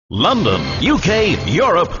London, UK,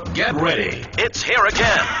 Europe, get ready. It's here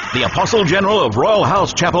again. The Apostle General of Royal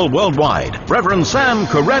House Chapel Worldwide, Reverend Sam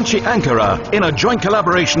Kuranchi Ankara, in a joint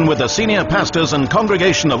collaboration with the senior pastors and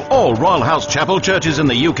congregation of all Royal House Chapel churches in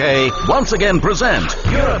the UK, once again present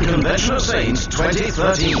Europe Convention of Saints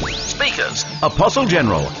 2013. Speakers, Apostle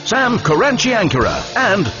General Sam Kuranchi Ankara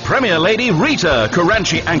and Premier Lady Rita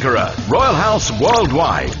Kuranchi Ankara, Royal House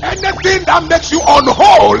Worldwide. Anything that makes you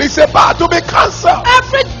unwhole is about to be cancelled.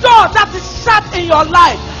 Every door that is shut in your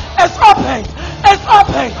life is open. It's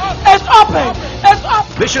open. It's open. It's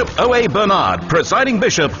open. Bishop O.A. Bernard, presiding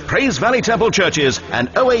bishop, Praise Valley Temple Churches and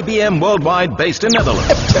OABM Worldwide, based in Netherlands.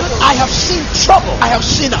 I have seen trouble. I have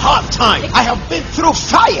seen hard time. I have been through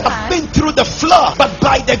fire. I've been through the flood. But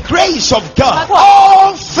by the grace of God,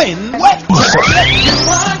 all things work.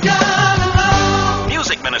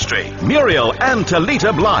 Music Ministry, Muriel and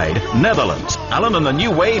Talita Blyde, Netherlands. Alan and the New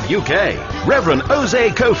Wave, UK. Reverend Jose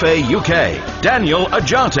Kofe, UK. Daniel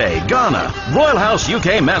Ajate, Ghana. Royal House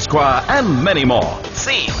UK Mass Choir, and many more.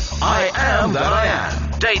 Theme, I Am That I Am.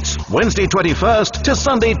 Dates, Wednesday 21st to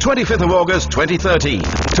Sunday 25th of August 2013.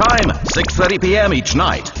 Time, 6:30 p.m. each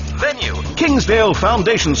night. Venue, Kingsdale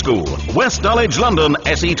Foundation School, West Dulwich, London,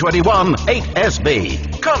 SE21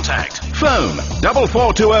 8SB. Contact, phone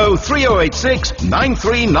 4420 3086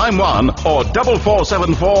 9391 or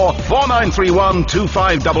 4474 4931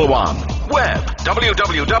 2511. Web,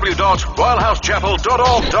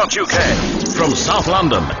 www.royalhousechapel.org.uk. From South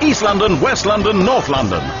London, East London, West London, North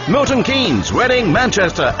London, Milton Keynes, Reading,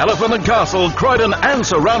 Manchester, Elephant and Castle, Croydon and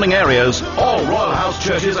surrounding areas, all Royal House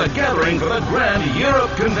churches are gathering for the grand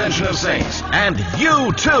Europe Convention of Saints. And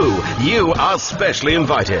you too, you are specially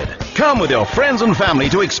invited. Come with your friends and family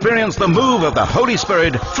to experience the move of the Holy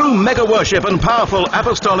Spirit through mega worship and powerful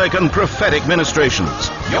apostolic and prophetic ministrations.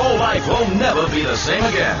 Your life will never be the same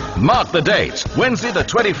again. Mark the dates, Wednesday the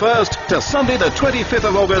 21st to Sunday the 25th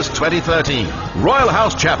of August 2013. Royal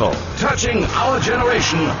House Chapel, touching our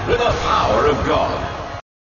generation with the power of God.